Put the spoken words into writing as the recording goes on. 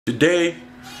Today,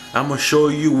 I'm gonna show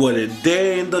you what a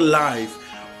day in the life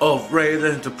of Reyes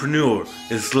The Entrepreneur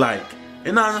is like.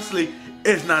 And honestly,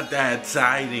 it's not that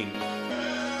exciting.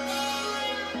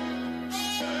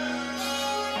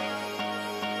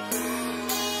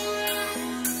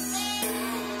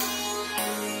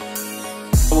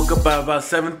 I woke up at about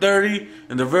 7:30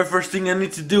 and the very first thing I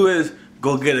need to do is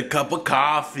go get a cup of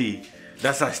coffee.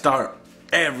 That's how I start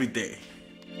every day.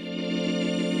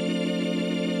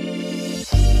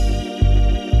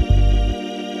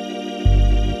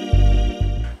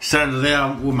 Starting the day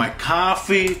out with my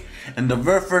coffee, and the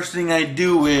very first thing I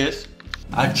do is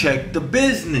I check the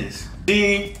business.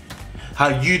 See how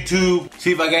YouTube,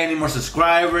 see if I got any more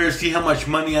subscribers, see how much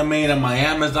money I made on my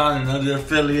Amazon and other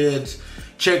affiliates,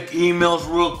 check emails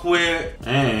real quick,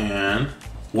 and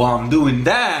while I'm doing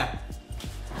that,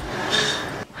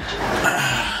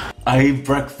 I eat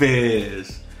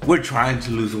breakfast. We're trying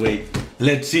to lose weight.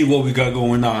 Let's see what we got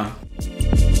going on.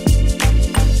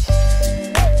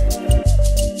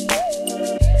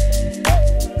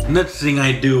 Next thing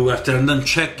I do after I'm done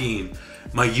checking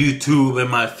my YouTube and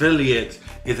my affiliates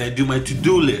is I do my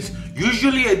to-do list.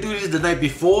 Usually I do this the night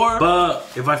before, but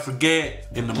if I forget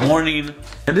in the morning,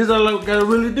 and this is all I gotta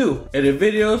really do. Edit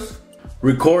videos,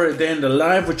 record at the end of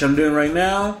live, which I'm doing right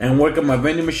now, and work on my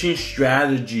vending machine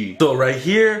strategy. So right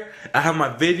here, I have my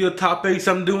video topics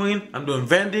I'm doing. I'm doing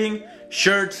vending,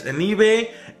 shirts, and eBay,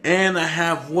 and I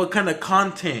have what kind of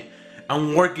content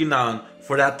I'm working on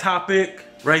for that topic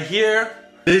right here.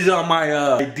 These are my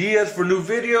ideas for new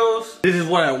videos. This is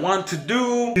what I want to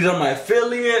do. These are my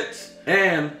affiliates.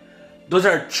 And those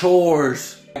are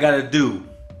chores I gotta do.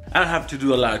 I don't have to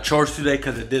do a lot of chores today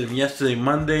because I did them yesterday,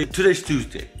 Monday. Today's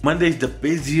Tuesday. Monday's the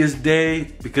busiest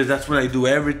day because that's when I do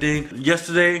everything.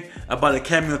 Yesterday, I bought a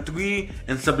Cameo 3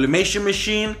 and sublimation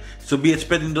machine. So be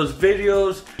expecting those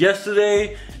videos.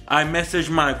 Yesterday, I messaged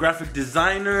my graphic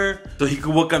designer so he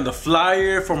could work on the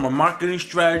flyer for my marketing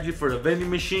strategy for the vending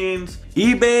machines.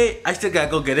 eBay, I still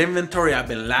gotta go get inventory. I've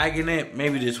been lagging it,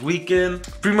 maybe this weekend.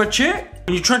 Pretty much it.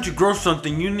 When you're trying to grow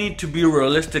something, you need to be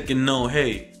realistic and know,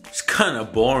 hey, it's kind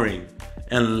of boring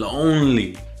and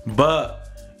lonely, but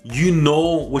you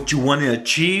know what you want to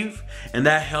achieve, and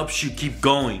that helps you keep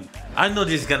going. I know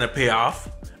this is gonna pay off.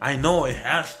 I know it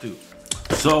has to.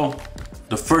 So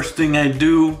the first thing I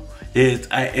do is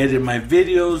I edit my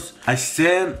videos. I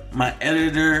sent my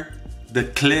editor the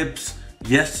clips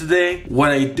yesterday.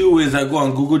 What I do is I go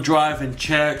on Google Drive and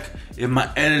check if my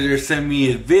editor sent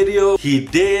me a video. He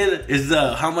did. Is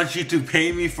how much YouTube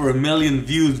paid me for 1 million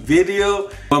views video.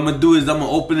 What I'm gonna do is I'm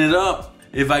gonna open it up.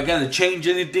 If I gotta change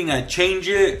anything, I change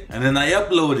it and then I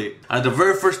upload it. The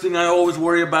very first thing I always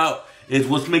worry about is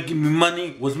what's making me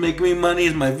money. What's making me money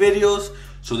is my videos.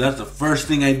 So that's the first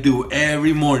thing I do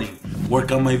every morning,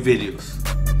 work on my videos.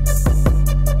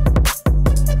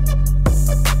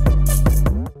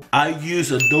 I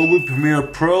use Adobe Premiere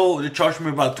Pro. They charge me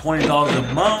about $20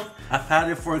 a month. I've had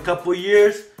it for a couple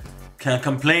years. Can't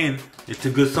complain. It's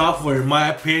a good software in my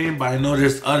opinion, but I know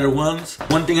there's other ones.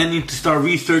 One thing I need to start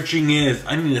researching is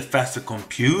I need a faster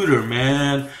computer,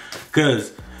 man.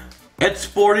 Cause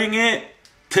exporting it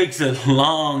takes a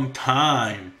long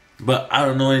time. But I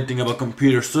don't know anything about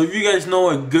computers. So if you guys know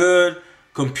a good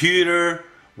computer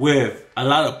with a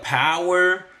lot of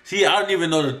power, see, I don't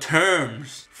even know the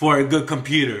terms for a good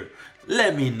computer,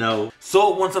 let me know.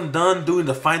 So once I'm done doing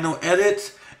the final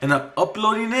edits and I'm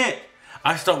uploading it,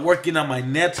 I start working on my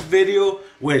next video,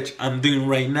 which I'm doing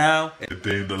right now. A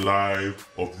day in the life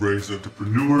of Reyes The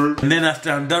Entrepreneur. And then after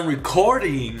I'm done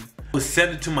recording, I'll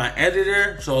send it to my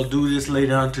editor. So I'll do this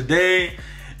later on today.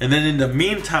 And then in the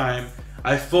meantime,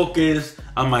 I focus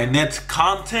on my next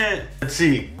content. Let's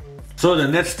see. So the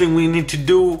next thing we need to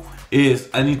do is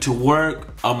I need to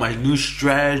work on my new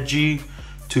strategy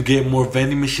to get more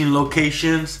vending machine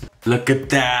locations. Look at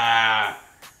that.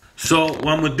 So what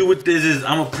I'm gonna do with this is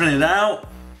I'm gonna print it out,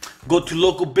 go to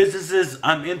local businesses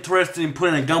I'm interested in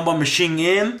putting a gumball machine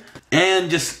in,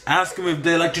 and just ask them if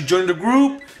they'd like to join the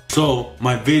group. So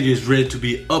my video is ready to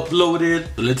be uploaded.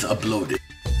 So let's upload it.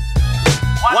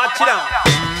 Watch it out.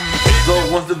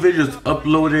 So once the video is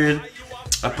uploaded,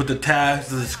 I put the tags,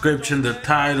 the description, the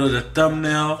title, the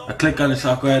thumbnail. I click on it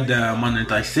so I can add the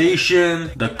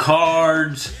monetization, the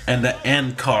cards, and the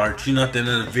end cards. You know, at the end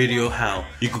of the video, how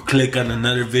you could click on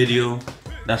another video.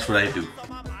 That's what I do.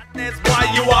 That's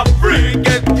why you are free.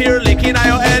 Get here, licking on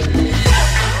your head.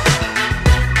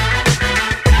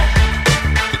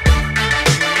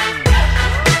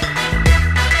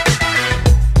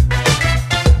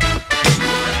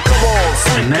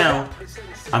 And now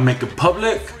I make it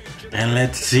public, and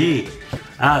let's see.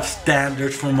 I have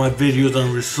standards for my videos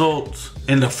and results.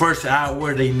 in the first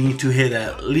hour they need to hit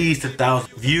at least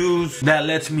 1,000 views. That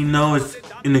lets me know it's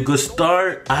in a good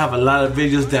start. I have a lot of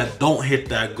videos that don't hit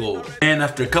that goal, and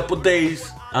after a couple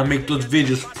days I make those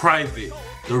videos private.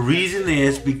 The reason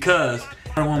is because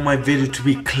I don't want my video to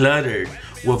be cluttered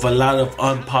with a lot of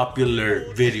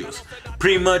unpopular videos.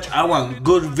 Pretty much I want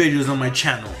good videos on my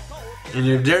channel, and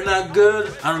if they're not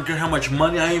good, I don't care how much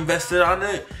money I invested on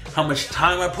it, how much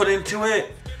time I put into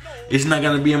it, it's not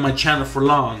gonna be on my channel for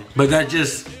long. But that's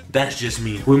just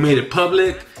me. We made it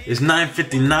public. It's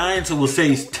 9:59, so we'll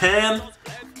say it's 10.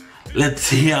 Let's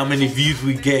see how many views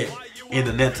we get in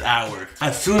the next hour.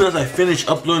 As soon as I finish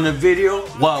uploading the video,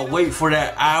 while I wait for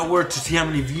that hour to see how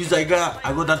many views I got,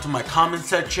 I go down to my comment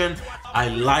section. I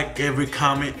like every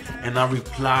comment and I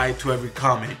reply to every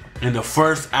comment in the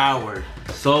first hour.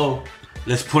 So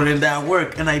let's put in that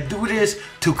work. And I do this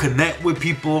to connect with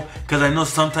people, because I know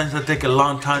sometimes I take a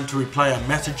long time to reply on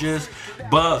messages,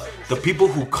 but the people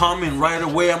who comment right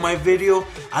away on my video,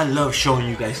 I love showing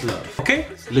you guys love. Okay,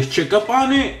 let's check up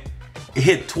on it. It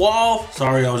hit 12.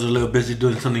 Sorry, I was a little busy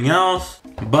doing something else,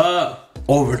 but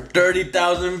over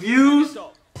 30,000 views.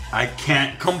 I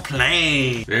can't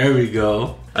complain. There we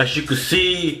go. As you can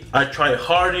see, I try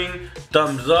hearting,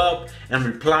 thumbs up, and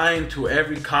replying to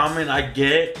every comment I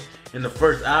get in the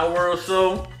first hour or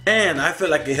so. And I feel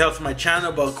like it helps my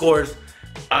channel, but of course,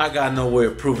 I got no way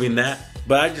of proving that.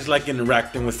 But I just like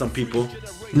interacting with some people.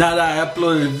 Now that I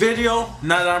uploaded a video,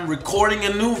 now that I'm recording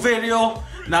a new video,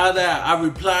 now that I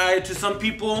replied to some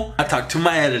people, I talk to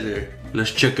my editor.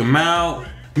 Let's check him out.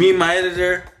 Me and my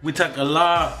editor, we talk a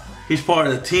lot. He's part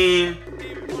of the team.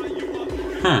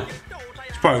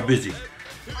 He's probably busy.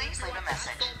 Please leave a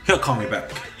message. He'll call me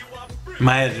back.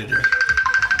 My editor.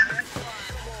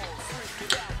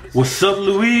 What's up,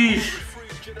 Luis?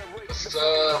 What's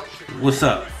up? What's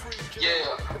up? Yeah,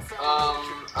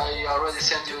 I already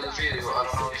sent you the video. I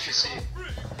don't know if you see it.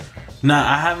 Nah,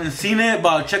 I haven't seen it, but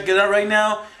I'll check it out right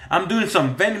now. I'm doing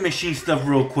some vending machine stuff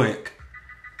real quick.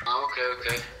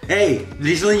 Okay. Hey,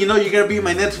 just letting you know you're gonna be in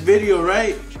my next video,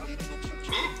 right?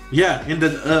 Me? Yeah, in the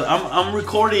I'm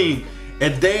recording a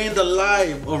day in the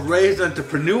life of Reyes The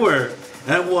Entrepreneur,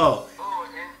 and well, Oh,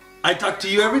 yeah. I talk to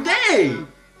you every day.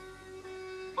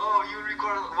 Oh, you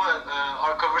recorded what?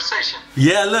 Our conversation.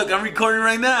 Yeah, look, I'm recording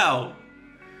right now.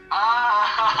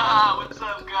 Ah, what's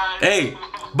up, guys? Hey,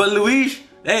 but Luis,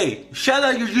 hey, shout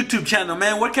out your YouTube channel,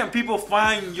 man. Where can people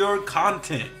find your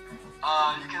content?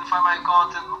 You can find my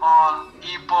content on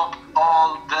Polk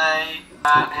all day,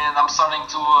 and I'm starting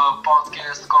to a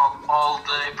podcast called All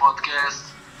Day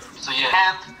Podcast. So yeah,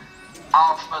 and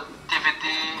Alpha TV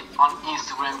on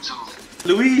Instagram too.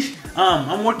 Luis,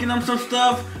 I'm working on some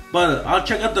stuff, but I'll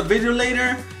check out the video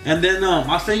later, and then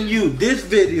I'll send you this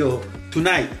video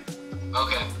tonight.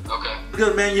 Okay.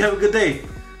 Good, man. You have a good day.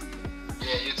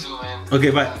 Yeah, you too, man. Okay,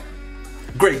 bye.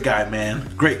 Great guy, man.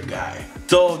 Great guy.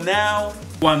 So now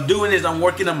what I'm doing is I'm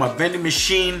working on my vending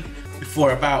machine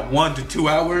for about 1 to 2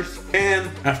 hours,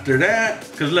 and after that,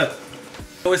 cause look, I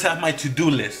always have my to-do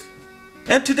list,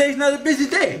 and today's not a busy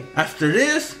day. After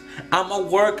this, I'm gonna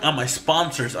work on my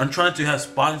sponsors. I'm trying to have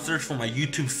sponsors for my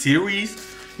YouTube series.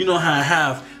 You know how I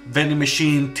have vending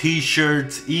machine,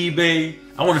 t-shirts, eBay.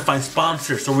 I want to find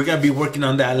sponsors, so we're gonna be working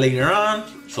on that later on.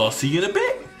 So I'll see you in a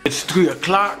bit. It's 3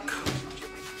 o'clock.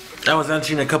 I was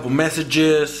answering a couple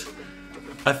messages.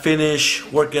 I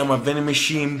finished working on my vending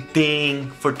machine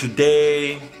thing for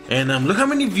today. And look how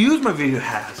many views my video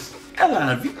has. Got a lot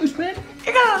of views, man.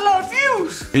 It got a lot of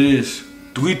views. It is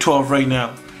 3:12 right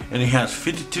now, and it has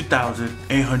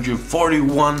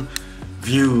 52,841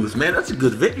 views. Man, that's a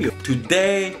good video.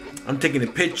 Today, I'm taking a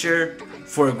picture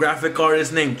for a graphic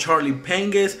artist named Charlie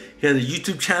Pangus. He has a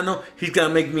YouTube channel. He's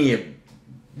gonna make me a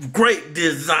great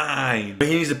design. He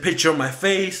needs a picture of my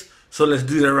face, so let's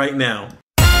do that right now.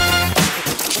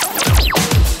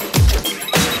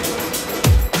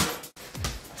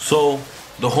 So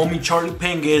the homie Charlie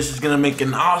Pangus is gonna make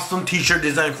an awesome t-shirt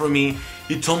design for me.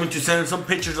 He told me to send him some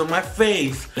pictures of my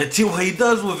face. Let's see what he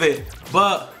does with it.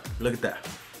 But look at that.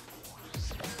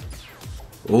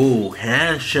 Oh,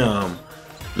 handsome.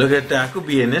 Look at that. I could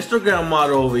be an Instagram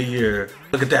model over here.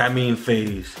 Look at that mean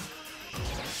face.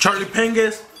 Charlie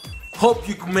Pangus, hope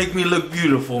you can make me look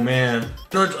beautiful, man.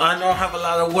 I know I have a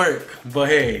lot of work, but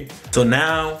hey. So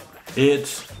now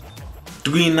it's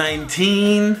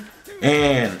 3:19,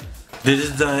 and this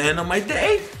is the end of my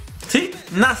day. See,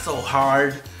 not so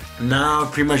hard. Now I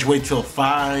pretty much wait till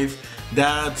 5.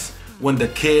 That's when the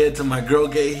kids and my girl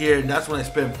get here, and that's when I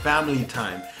spend family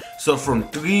time. So from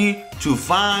 3 to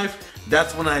 5,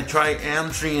 that's when I try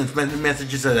answering and sending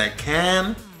messages that I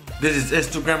can. This is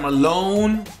Instagram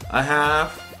alone. I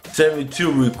have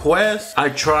 72 requests. I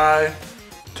try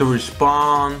to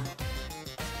respond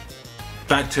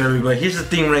back to everybody. Here's the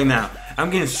thing right now.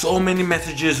 I'm getting so many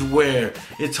messages where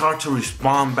it's hard to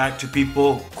respond back to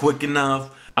people quick enough.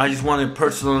 I just want to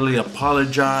personally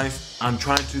apologize. I'm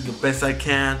trying to do the best I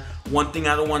can. One thing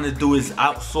I don't want to do is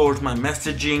outsource my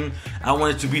messaging. I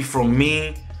want it to be from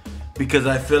me because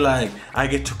I feel like I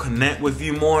get to connect with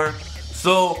you more.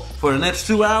 So for the next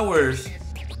 2 hours,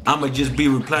 I'ma just be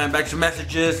replying back to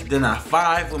messages. Then at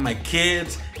 5 when my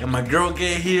kids and my girl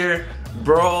get here,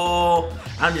 bro,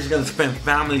 I'm just gonna spend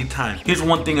family time. Here's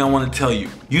one thing I want to tell you.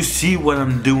 You see what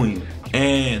I'm doing,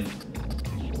 and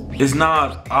it's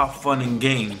not all fun and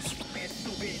games.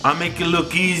 I make it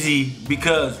look easy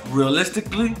because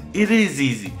realistically, it is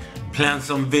easy. Plan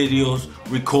some videos,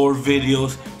 record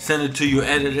videos, send it to your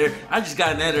editor. I just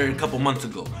got an editor a couple months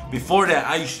ago. Before that,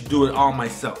 I used to do it all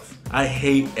myself. I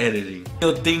hate editing.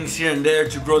 Little things here and there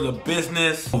to grow the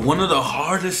business. One of the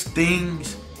hardest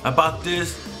things about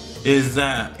this is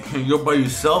that you're by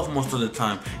yourself most of the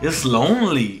time. It's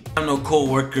lonely. You have no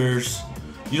co-workers.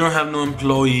 You don't have no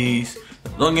employees.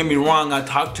 Don't get me wrong, I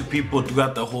talk to people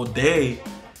throughout the whole day,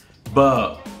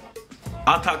 but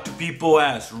I talk to people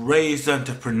as Reyes The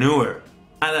Entrepreneur,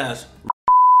 not as.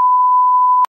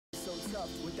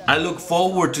 I look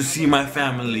forward to see my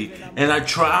family, and I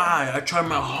try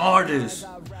my hardest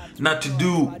not to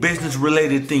do business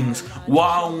related things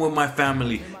while I'm with my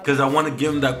family, because I want to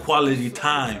give them that quality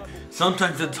time.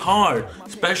 Sometimes it's hard,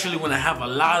 especially when I have a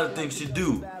lot of things to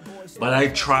do. But I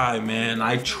try, man,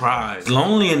 I try. It's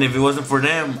lonely, and if it wasn't for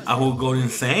them, I would go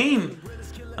insane.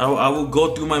 I will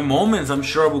go through my moments. I'm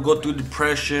sure I will go through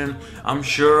depression. I'm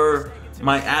sure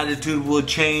my attitude will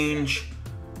change.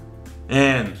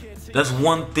 And that's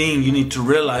one thing you need to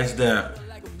realize, that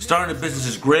starting a business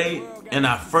is great, and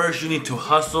at first you need to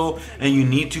hustle and you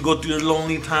need to go through the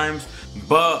lonely times.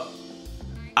 But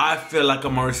I feel like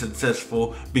I'm already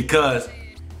successful because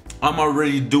I'm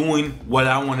already doing what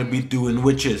I want to be doing,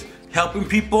 which is helping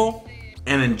people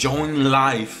and enjoying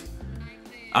life.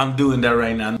 I'm doing that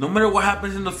right now. No matter what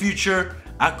happens in the future,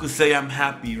 I could say I'm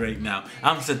happy right now.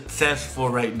 I'm successful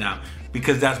right now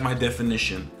because that's my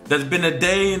definition. That's been a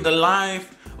day in the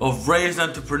life of Reyes The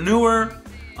Entrepreneur.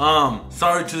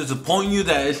 Sorry to disappoint you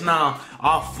that it's not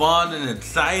all fun and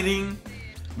exciting.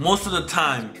 Most of the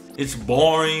time, it's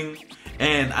boring,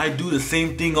 and I do the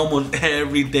same thing almost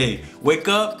every day. Wake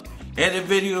up, edit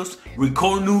videos,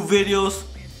 record new videos,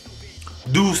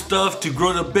 do stuff to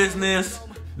grow the business,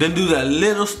 then do that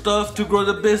little stuff to grow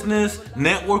the business,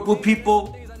 network with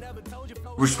people,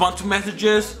 respond to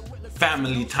messages,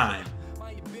 family time.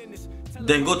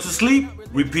 Then go to sleep,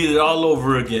 repeat it all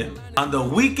over again. On the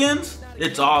weekends,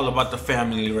 it's all about the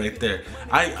family right there.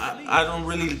 I don't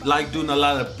really like doing a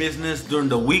lot of business during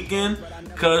the weekend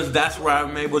because that's where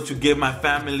I'm able to give my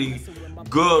family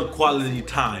good quality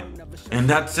time. And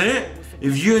that's it.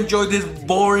 If you enjoyed this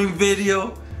boring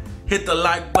video, hit the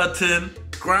like button,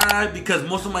 subscribe, because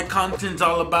most of my content is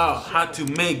all about how to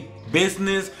make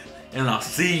business, and I'll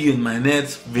see you in my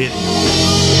next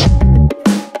video.